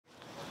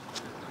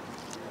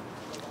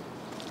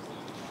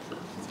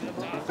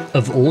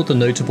Of all the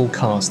notable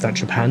cars that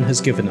Japan has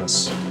given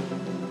us,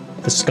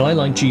 the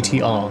Skyline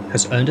GTR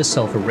has earned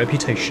itself a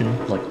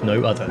reputation like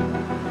no other.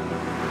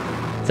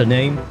 The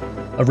name,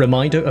 a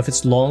reminder of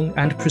its long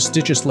and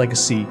prestigious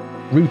legacy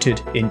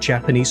rooted in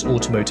Japanese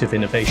automotive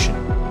innovation.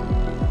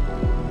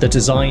 The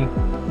design,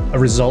 a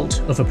result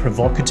of a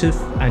provocative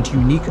and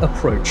unique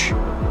approach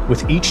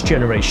with each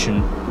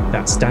generation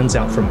that stands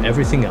out from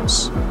everything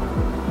else.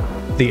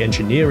 The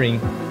engineering,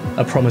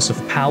 a promise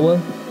of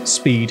power,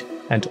 speed,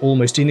 and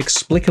almost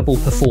inexplicable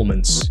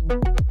performance.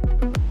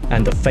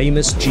 And the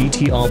famous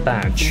GTR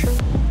badge,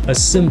 a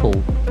symbol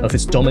of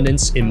its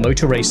dominance in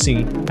motor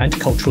racing and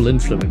cultural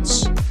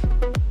influence.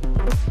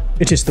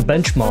 It is the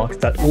benchmark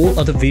that all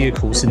other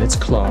vehicles in its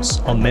class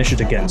are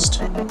measured against.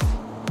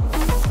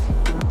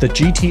 The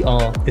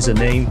GTR is a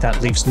name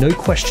that leaves no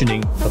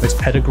questioning of its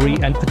pedigree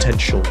and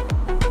potential.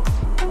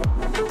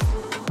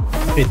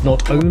 It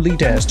not only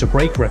dares to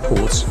break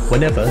records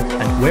whenever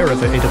and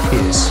wherever it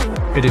appears,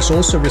 it is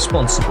also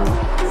responsible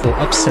for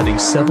upsetting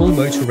several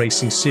motor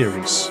racing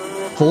series,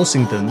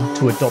 forcing them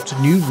to adopt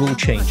new rule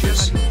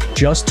changes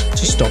just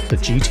to stop the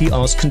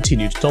GTR's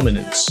continued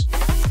dominance.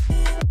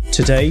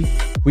 Today,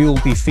 we will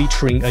be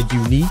featuring a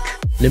unique,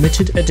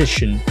 limited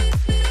edition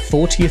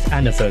 40th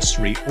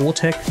anniversary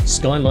Autech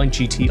Skyline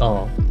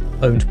GTR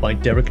owned by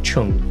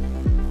Chung,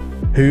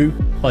 who,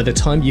 by the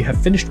time you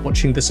have finished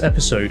watching this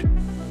episode,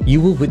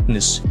 you will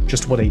witness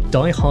just what a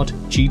die-hard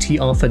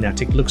GTR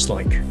fanatic looks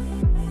like.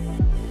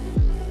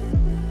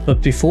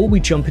 But before we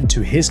jump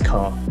into his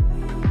car,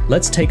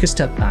 let's take a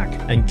step back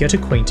and get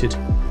acquainted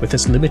with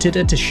this limited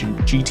edition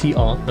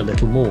GTR a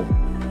little more.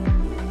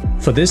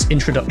 For this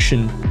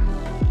introduction,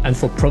 and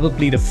for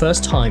probably the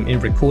first time in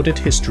recorded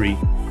history,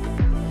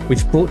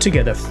 we've brought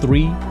together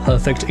 3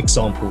 perfect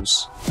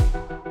examples.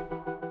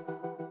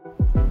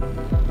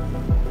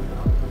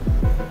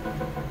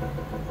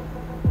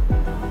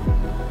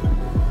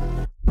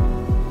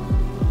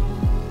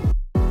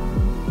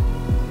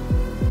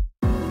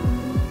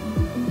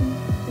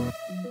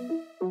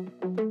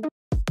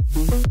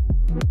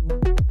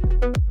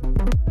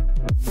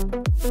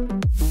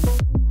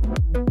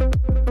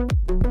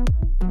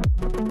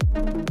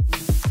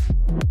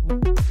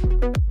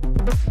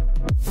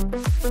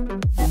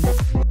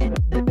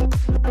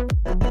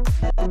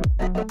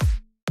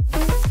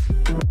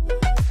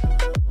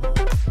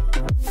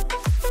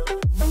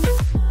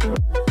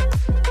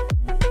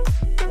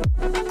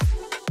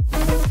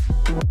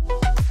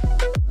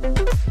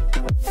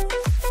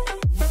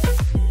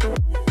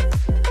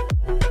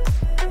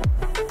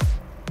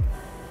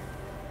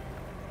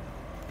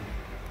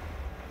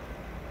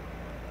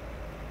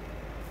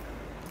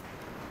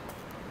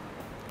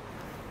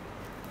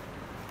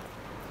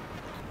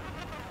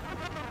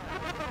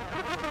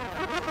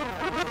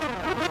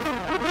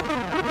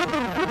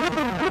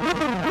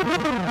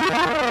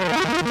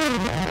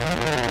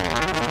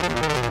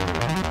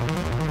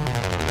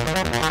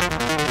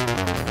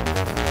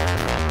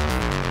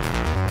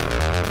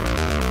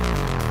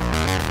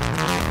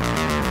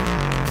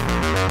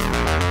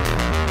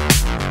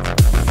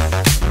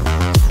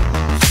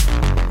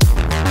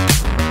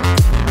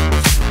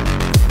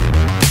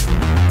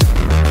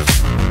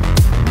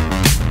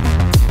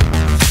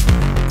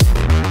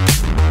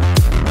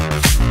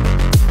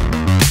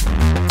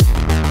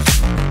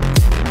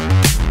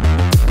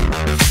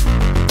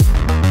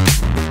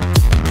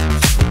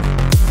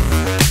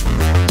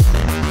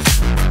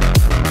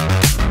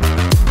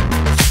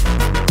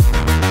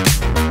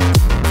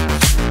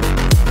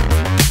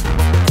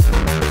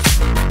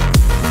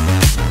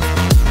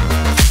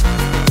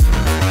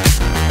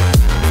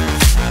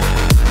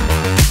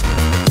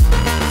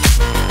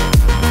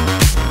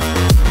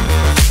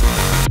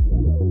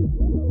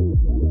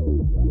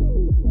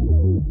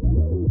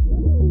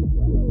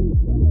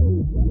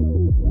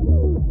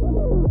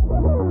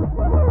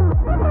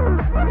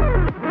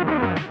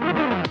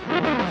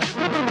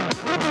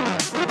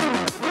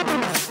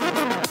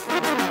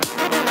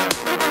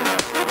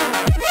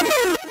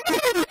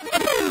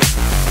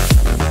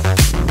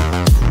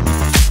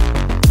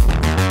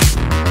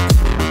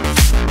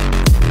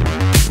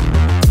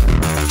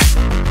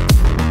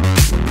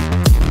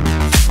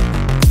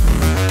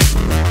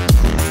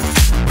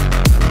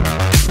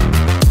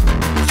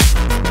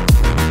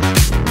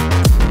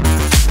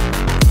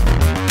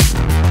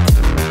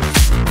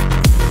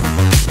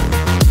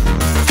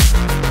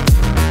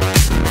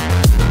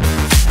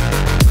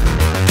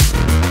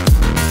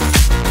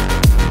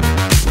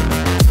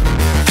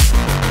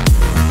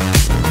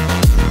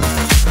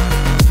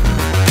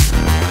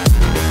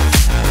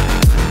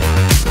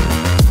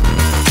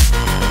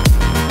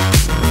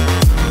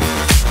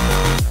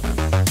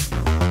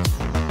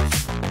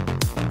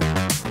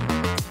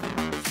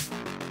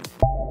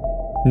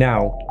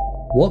 Now,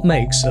 what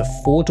makes a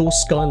 4-door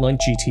Skyline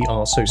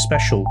GTR so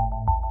special?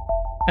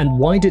 And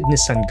why did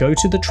Nissan go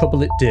to the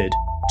trouble it did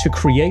to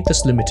create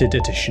this limited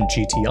edition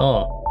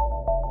GTR?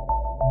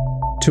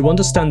 To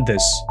understand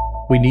this,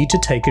 we need to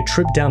take a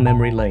trip down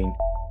memory lane.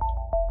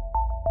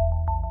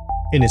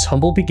 In its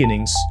humble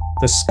beginnings,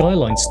 the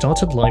Skyline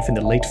started life in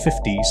the late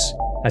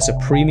 50s as a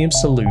premium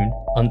saloon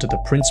under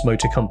the Prince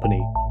Motor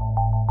Company.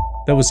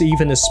 There was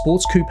even a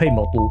sports coupe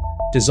model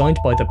designed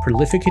by the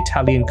prolific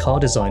Italian car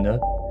designer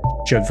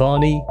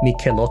Giovanni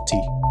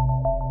Michelotti.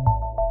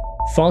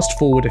 Fast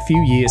forward a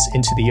few years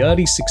into the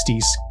early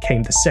 60s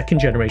came the second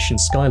generation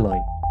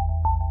Skyline.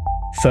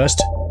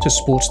 First to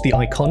sport the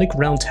iconic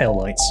round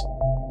taillights,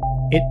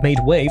 it made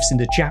waves in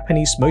the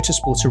Japanese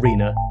motorsports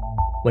arena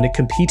when it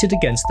competed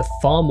against the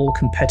far more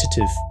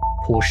competitive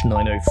Porsche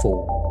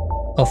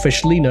 904,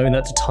 officially known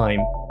at the time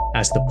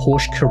as the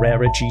Porsche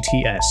Carrera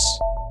GTS.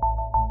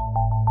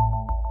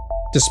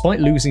 Despite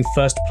losing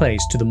first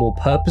place to the more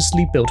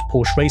purposely built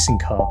Porsche racing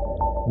car,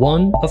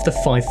 one of the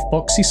 5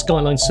 boxy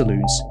Skyline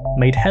saloons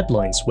made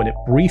headlines when it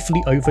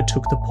briefly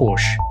overtook the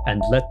Porsche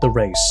and led the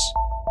race.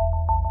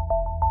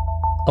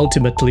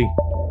 Ultimately,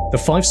 the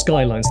 5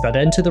 Skylines that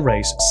entered the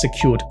race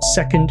secured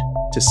 2nd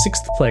to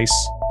 6th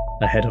place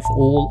ahead of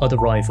all other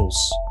rivals.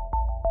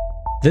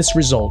 This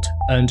result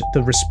earned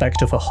the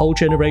respect of a whole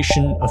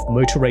generation of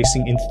motor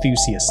racing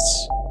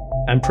enthusiasts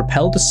and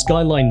propelled the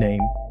Skyline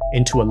name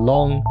into a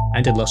long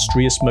and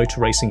illustrious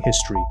motor racing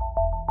history.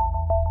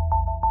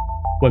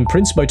 When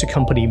Prince Motor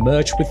Company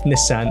merged with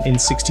Nissan in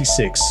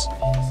 '66,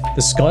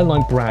 the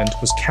Skyline brand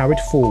was carried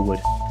forward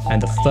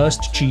and the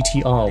first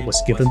GTR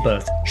was given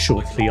birth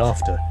shortly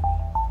after.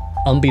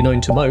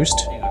 Unbeknown to most,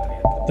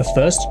 the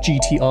first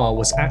GTR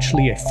was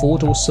actually a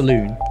 4-door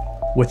saloon,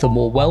 with a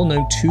more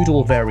well-known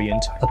 2-door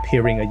variant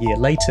appearing a year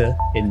later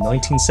in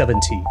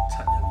 1970,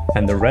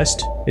 and the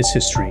rest is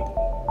history.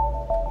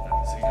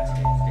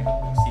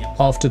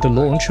 After the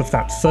launch of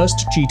that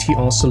first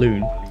GTR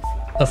saloon,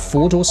 a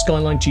 4-door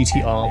Skyline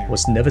GTR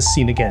was never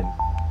seen again.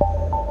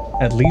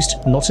 At least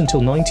not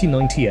until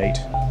 1998,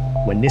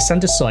 when Nissan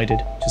decided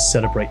to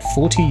celebrate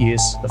 40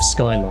 years of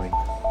Skyline.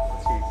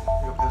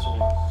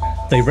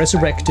 They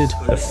resurrected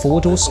the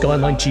 4-door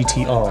Skyline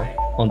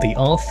GTR on the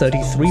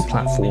R33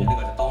 platform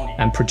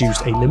and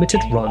produced a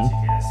limited run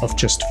of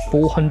just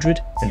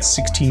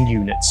 416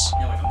 units.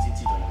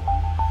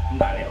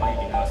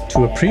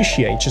 To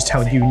appreciate just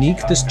how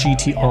unique this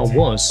GTR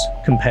was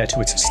compared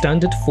to its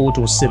standard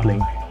 4-door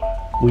sibling,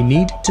 we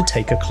need to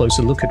take a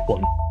closer look at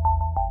one.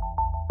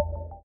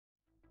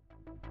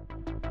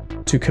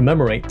 To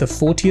commemorate the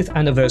 40th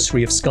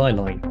anniversary of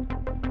Skyline,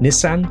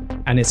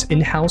 Nissan and its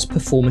in-house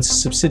performance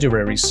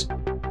subsidiaries,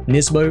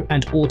 Nismo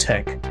and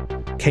Autech,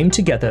 came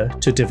together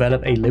to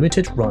develop a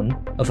limited run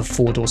of a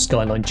 4-door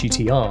Skyline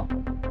GTR.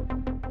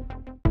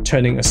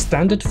 Turning a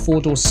standard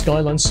 4-door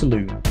Skyline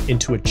saloon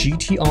into a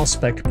GTR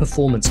spec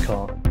performance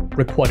car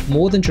required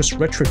more than just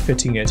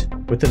retrofitting it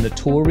with the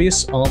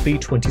notorious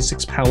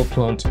RB26 power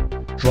plant,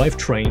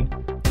 drivetrain,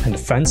 and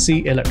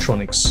fancy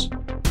electronics.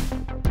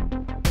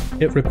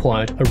 It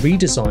required a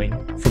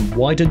redesign from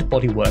widened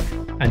bodywork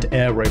and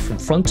aero from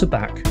front to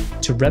back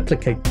to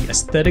replicate the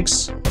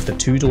aesthetics of the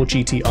 2-door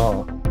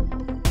GTR.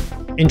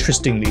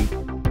 Interestingly,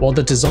 while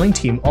the design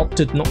team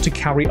opted not to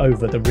carry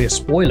over the rear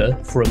spoiler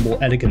for a more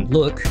elegant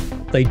look,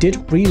 they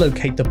did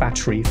relocate the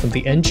battery from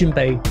the engine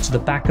bay to the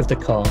back of the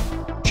car,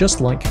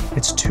 just like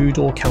its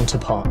 2-door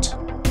counterpart.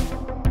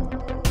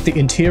 The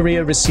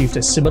interior received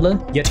a similar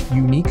yet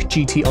unique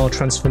GTR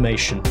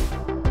transformation,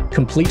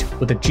 complete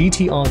with a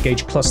GTR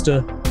gauge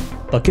cluster,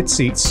 bucket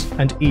seats,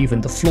 and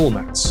even the floor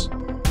mats.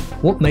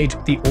 What made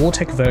the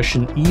Autech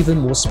version even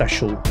more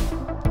special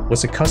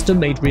was a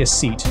custom-made rear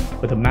seat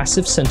with a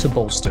massive center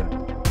bolster,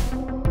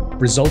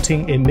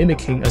 resulting in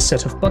mimicking a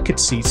set of bucket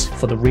seats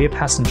for the rear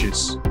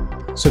passengers,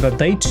 so that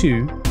they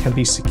too can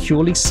be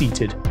securely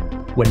seated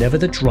whenever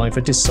the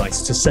driver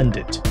decides to send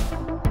it.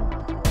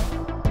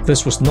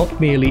 This was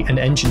not merely an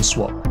engine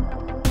swap.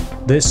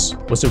 This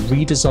was a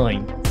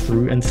redesign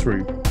through and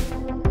through,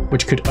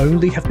 which could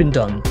only have been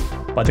done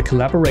by the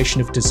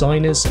collaboration of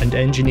designers and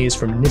engineers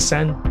from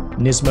Nissan,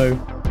 Nismo,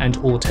 and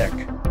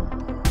Autech.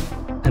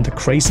 And the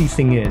crazy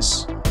thing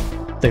is,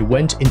 they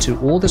went into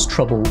all this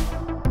trouble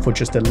for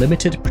just a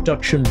limited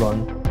production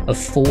run of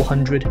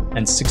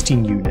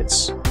 416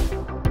 units.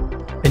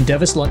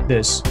 Endeavours like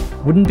this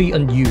wouldn't be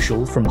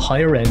unusual from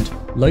higher-end,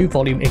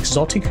 low-volume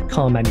exotic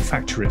car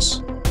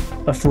manufacturers,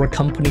 but for a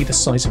company the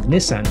size of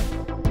Nissan,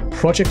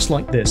 projects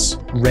like this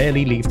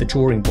rarely leave the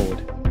drawing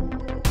board.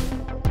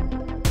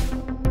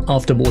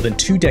 After more than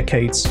 2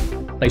 decades,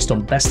 based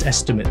on best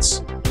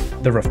estimates,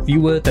 there are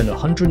fewer than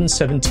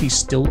 170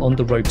 still on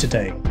the road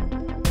today.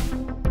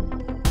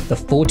 The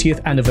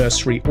 40th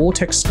anniversary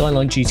Autech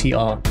Skyline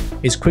GTR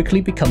is quickly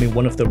becoming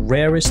one of the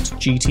rarest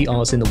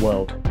GTRs in the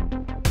world.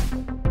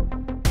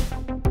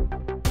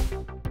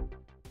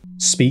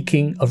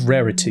 Speaking of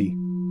rarity,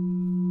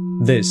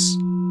 this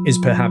is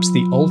perhaps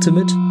the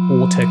ultimate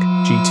Autech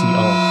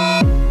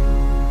GTR.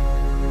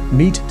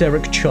 Meet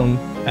Derek Chung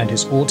and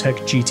his Autech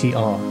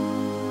GTR,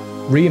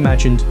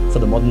 reimagined for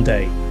the modern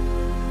day.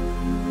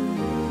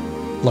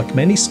 Like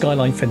many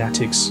Skyline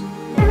fanatics,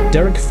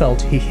 Derek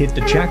felt he hit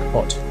the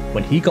jackpot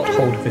when he got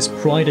hold of his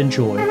pride and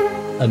joy,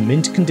 a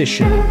mint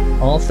condition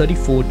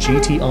R34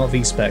 GTR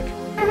V-Spec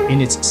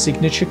in its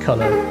signature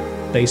colour,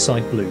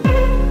 Bayside Blue.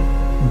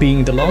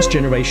 Being the last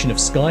generation of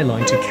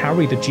Skyline to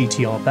carry the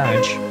GTR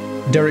badge,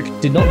 Derek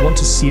did not want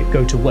to see it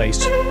go to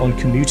waste on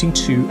commuting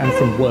to and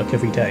from work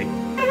every day.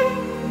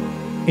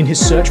 In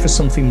his search for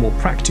something more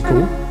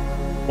practical,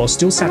 while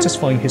still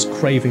satisfying his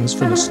cravings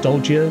for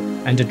nostalgia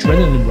and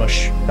adrenaline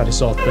rush that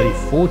his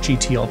R34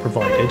 GTR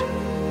provided,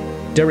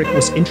 Derek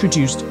was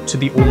introduced to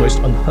the almost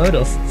unheard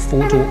of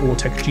 4-door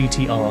Autech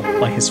GTR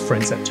by his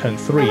friends at Turn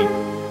 3,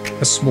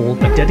 a small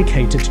but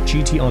dedicated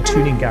GTR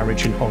tuning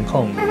garage in Hong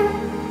Kong.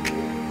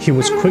 He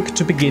was quick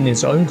to begin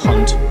his own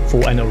hunt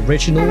for an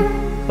original,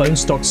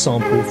 bone-stock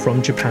sample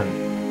from Japan,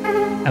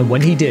 and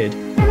when he did,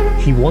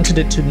 he wanted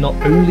it to not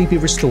only be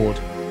restored,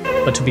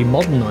 but to be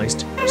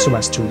modernized so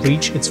as to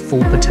reach its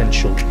full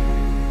potential.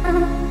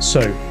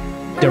 So,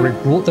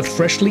 Derek brought the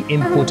freshly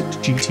imported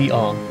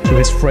GTR to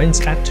his friends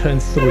at Turn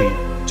 3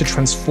 to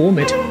transform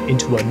it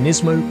into a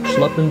Nismo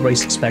Clubman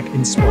race spec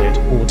inspired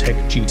Autech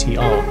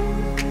GTR,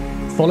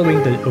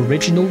 following the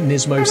original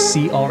Nismo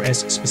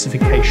CRS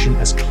specification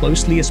as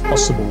closely as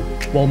possible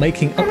while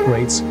making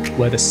upgrades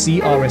where the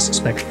CRS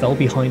spec fell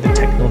behind the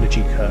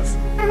technology curve.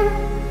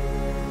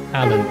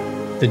 Alan,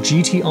 the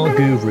GTR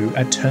guru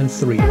at Turn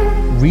 3,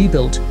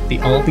 rebuilt the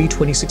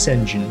RB26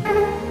 engine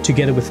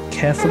together with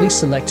carefully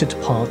selected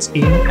parts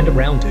in and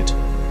around it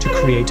to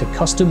create a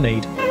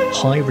custom-made,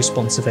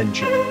 high-responsive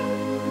engine.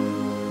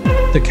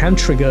 The cam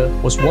trigger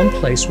was one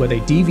place where they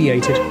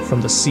deviated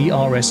from the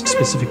CRS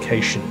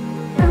specification,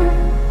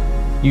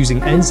 using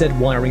NZ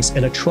Wiring's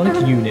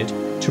electronic unit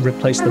to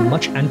replace the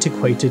much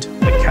antiquated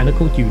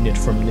mechanical unit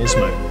from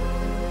Nismo.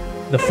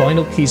 The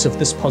final piece of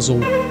this puzzle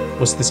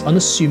was this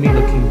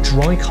unassuming-looking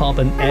dry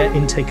carbon air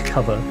intake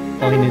cover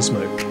by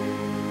Nismo,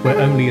 where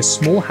only a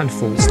small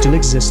handful still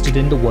existed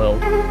in the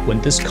world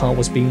when this car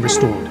was being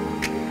restored.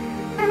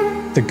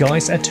 The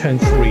guys at Turn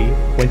 3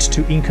 went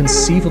to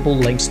inconceivable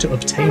lengths to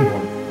obtain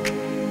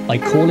one, by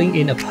calling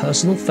in a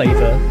personal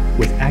favour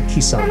with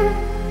Aki-san,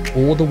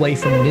 all the way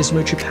from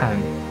Nismo,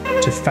 Japan,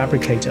 to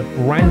fabricate a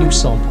brand new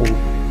sample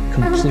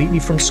completely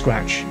from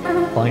scratch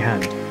by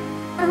hand.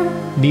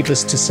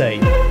 Needless to say,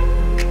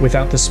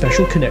 without the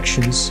special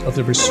connections of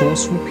the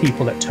resourceful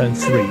people at Turn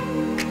 3,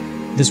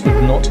 this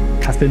would not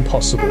have been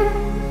possible.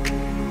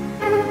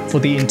 For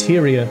the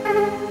interior,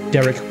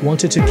 Derek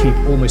wanted to keep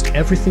almost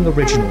everything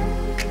original,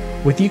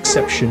 with the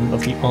exception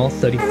of the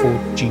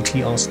R34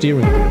 GTR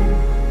steering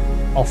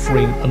wheel,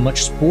 offering a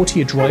much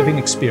sportier driving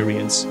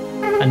experience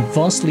and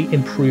vastly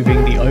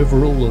improving the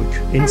overall look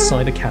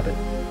inside the cabin.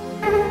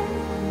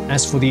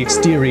 As for the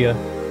exterior,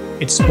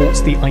 it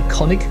sports the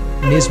iconic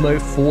Nismo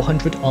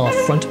 400R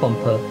front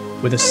bumper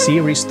with a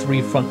Series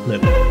 3 front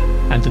lip,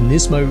 and the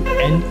Nismo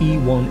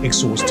NE1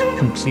 exhaust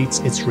completes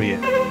its rear.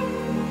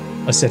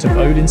 A set of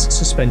Öhlins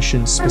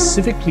suspension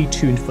specifically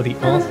tuned for the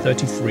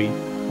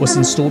R33 was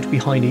installed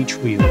behind each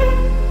wheel.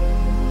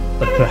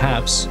 But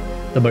perhaps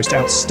the most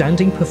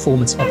outstanding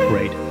performance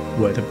upgrade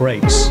were the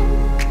brakes,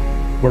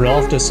 where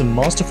after some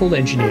masterful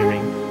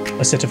engineering,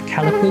 a set of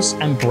calipers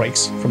and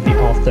brakes from the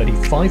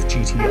R35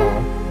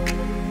 GTR,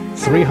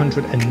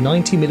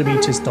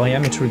 390mm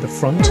diameter in the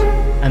front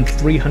and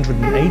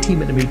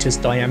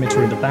 380mm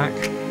diameter in the back,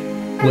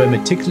 were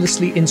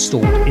meticulously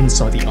installed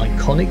inside the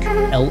iconic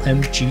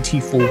LM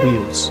GT4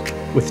 wheels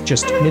with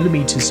just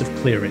millimeters of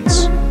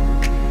clearance.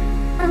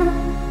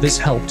 This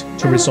helped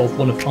to resolve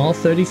one of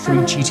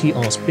R33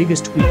 GTR's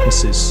biggest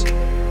weaknesses,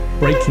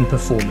 braking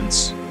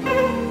performance,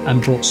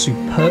 and brought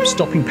superb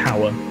stopping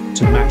power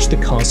to match the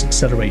car's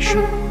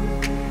acceleration.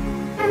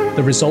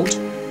 The result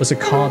was a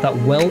car that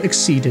well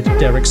exceeded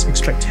Derek's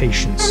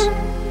expectations.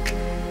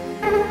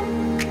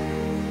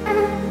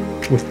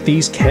 With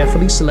these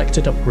carefully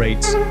selected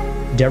upgrades,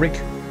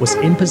 Derek was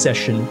in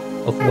possession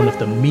of one of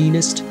the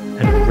meanest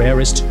and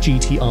rarest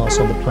GTRs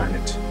on the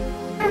planet.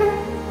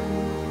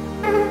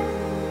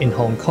 In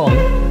Hong Kong,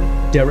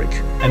 Derek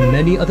and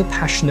many other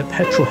passionate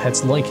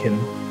petrolheads like him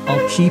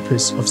are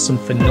keepers of some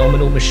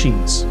phenomenal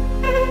machines,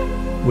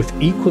 with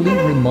equally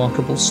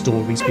remarkable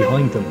stories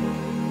behind them.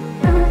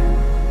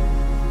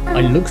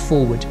 I look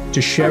forward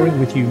to sharing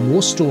with you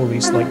more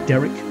stories like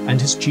Derek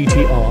and his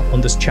GTR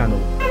on this channel,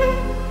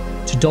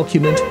 to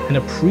document and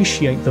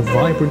appreciate the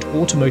vibrant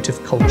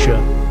automotive culture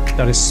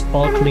that is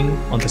sparkling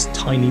on this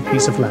tiny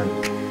piece of land.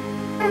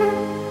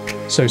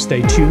 So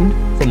stay tuned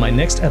for my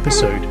next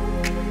episode.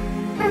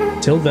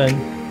 Till then,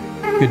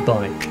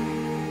 goodbye.